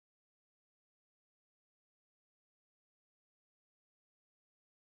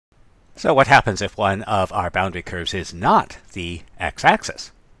So what happens if one of our boundary curves is not the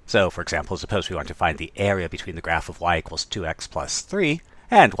x-axis? So for example, suppose we want to find the area between the graph of y equals 2x plus 3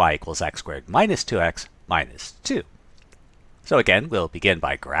 and y equals x squared minus 2x minus 2. So again, we'll begin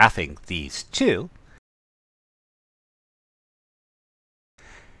by graphing these two.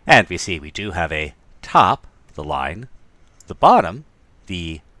 And we see we do have a top, the line, the bottom,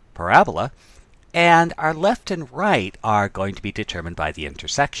 the parabola, and our left and right are going to be determined by the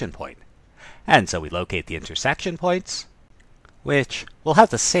intersection point. And so we locate the intersection points, which will have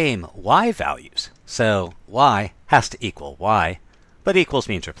the same y values. So y has to equal y, but equals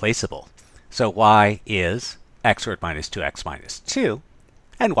means replaceable. So y is x squared minus 2x minus 2,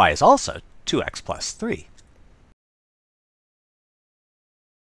 and y is also 2x plus 3.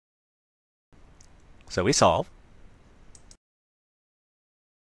 So we solve.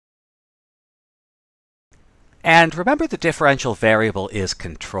 And remember, the differential variable is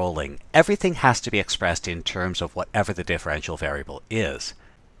controlling. Everything has to be expressed in terms of whatever the differential variable is.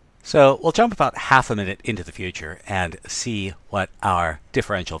 So we'll jump about half a minute into the future and see what our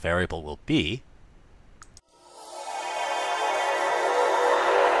differential variable will be.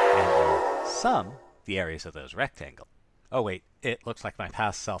 And we'll sum the areas of those rectangles. Oh wait, it looks like my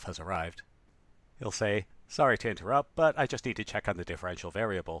past self has arrived. He'll say, "Sorry to interrupt, but I just need to check on the differential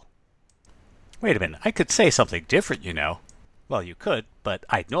variable." Wait a minute, I could say something different, you know. Well, you could, but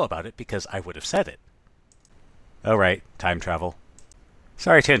I'd know about it because I would have said it. Oh right, time travel.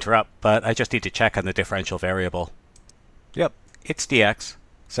 Sorry to interrupt, but I just need to check on the differential variable. Yep, it's dx.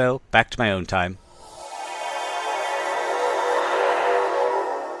 So, back to my own time.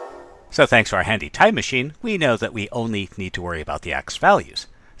 So thanks to our handy time machine, we know that we only need to worry about the x values.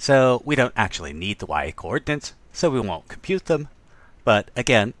 So we don't actually need the y coordinates, so we won't compute them. But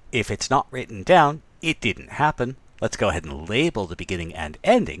again, if it's not written down, it didn't happen. Let's go ahead and label the beginning and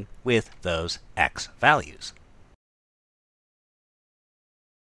ending with those x values.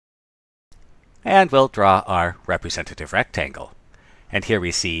 And we'll draw our representative rectangle. And here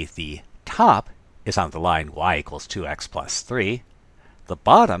we see the top is on the line y equals 2x plus 3. The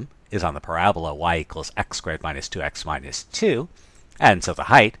bottom is on the parabola y equals x squared minus 2x minus 2. And so the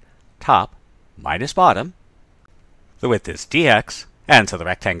height, top minus bottom. The width is dx. And so the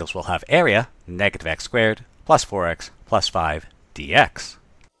rectangles will have area, negative x squared, plus 4x, plus 5 dx.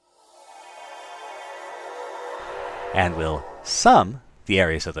 And we'll sum the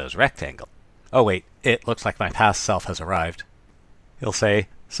areas of those rectangles. Oh wait, it looks like my past self has arrived. He'll say,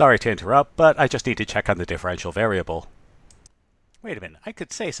 "Sorry to interrupt, but I just need to check on the differential variable." Wait a minute, I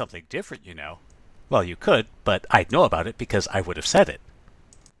could say something different, you know. Well, you could, but I'd know about it because I would have said it.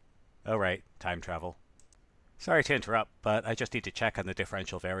 Oh right, time travel. Sorry to interrupt, but I just need to check on the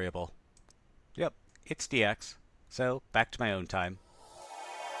differential variable. Yep, it's dx. So, back to my own time.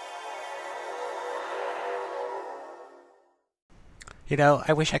 You know,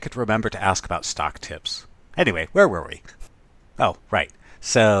 I wish I could remember to ask about stock tips. Anyway, where were we? Oh, right.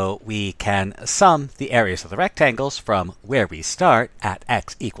 So we can sum the areas of the rectangles from where we start at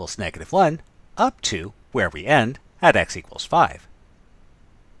x equals negative 1 up to where we end at x equals 5.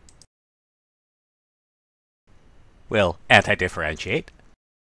 We'll anti-differentiate,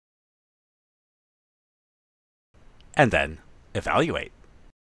 and then evaluate.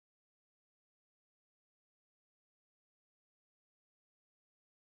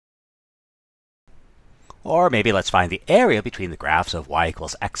 Or maybe let's find the area between the graphs of y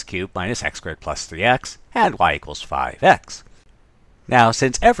equals x cubed minus x squared plus 3x and y equals 5x. Now,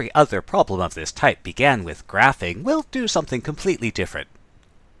 since every other problem of this type began with graphing, we'll do something completely different.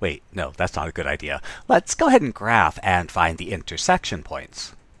 Wait, no, that's not a good idea. Let's go ahead and graph and find the intersection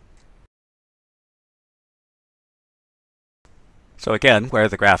points. So again, where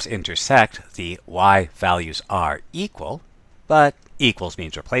the graphs intersect, the y values are equal, but equals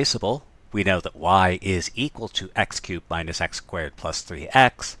means replaceable. We know that y is equal to x cubed minus x squared plus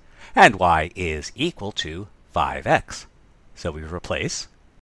 3x, and y is equal to 5x. So we replace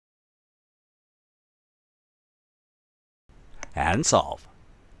and solve.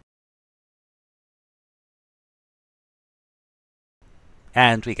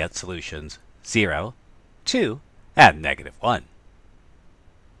 And we get solutions 0, 2, and negative 1.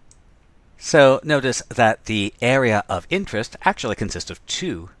 So notice that the area of interest actually consists of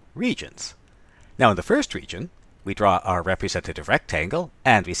two regions. Now in the first region, we draw our representative rectangle,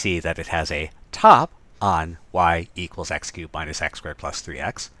 and we see that it has a top on y equals x cubed minus x squared plus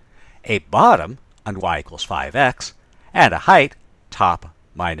 3x, a bottom on y equals 5x, and a height, top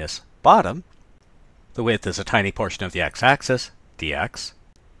minus bottom. The width is a tiny portion of the x-axis, dx.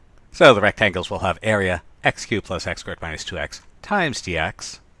 So the rectangles will have area x cubed plus x squared minus 2x times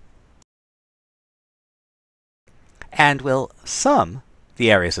dx. and we'll sum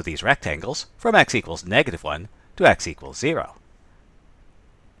the areas of these rectangles from x equals -1 to x equals 0.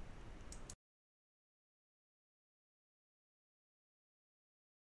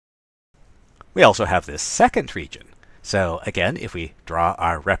 We also have this second region. So again, if we draw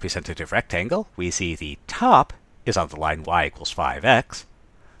our representative rectangle, we see the top is on the line y equals 5x.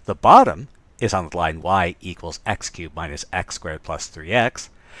 The bottom is on the line y equals x cubed minus x squared plus 3x.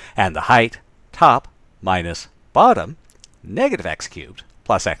 And the height, top minus bottom, negative x cubed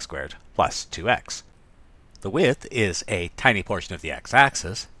plus x squared plus 2x. The width is a tiny portion of the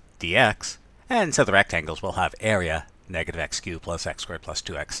x-axis, dx, and so the rectangles will have area negative x cubed plus x squared plus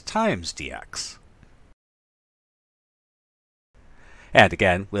 2x times dx. And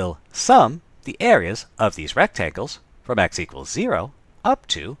again, we'll sum the areas of these rectangles from x equals 0 up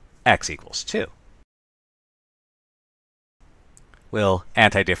to x equals 2. We'll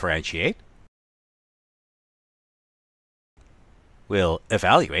antidifferentiate. We'll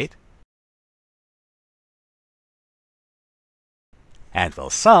evaluate. And we'll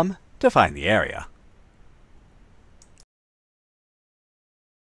sum to find the area.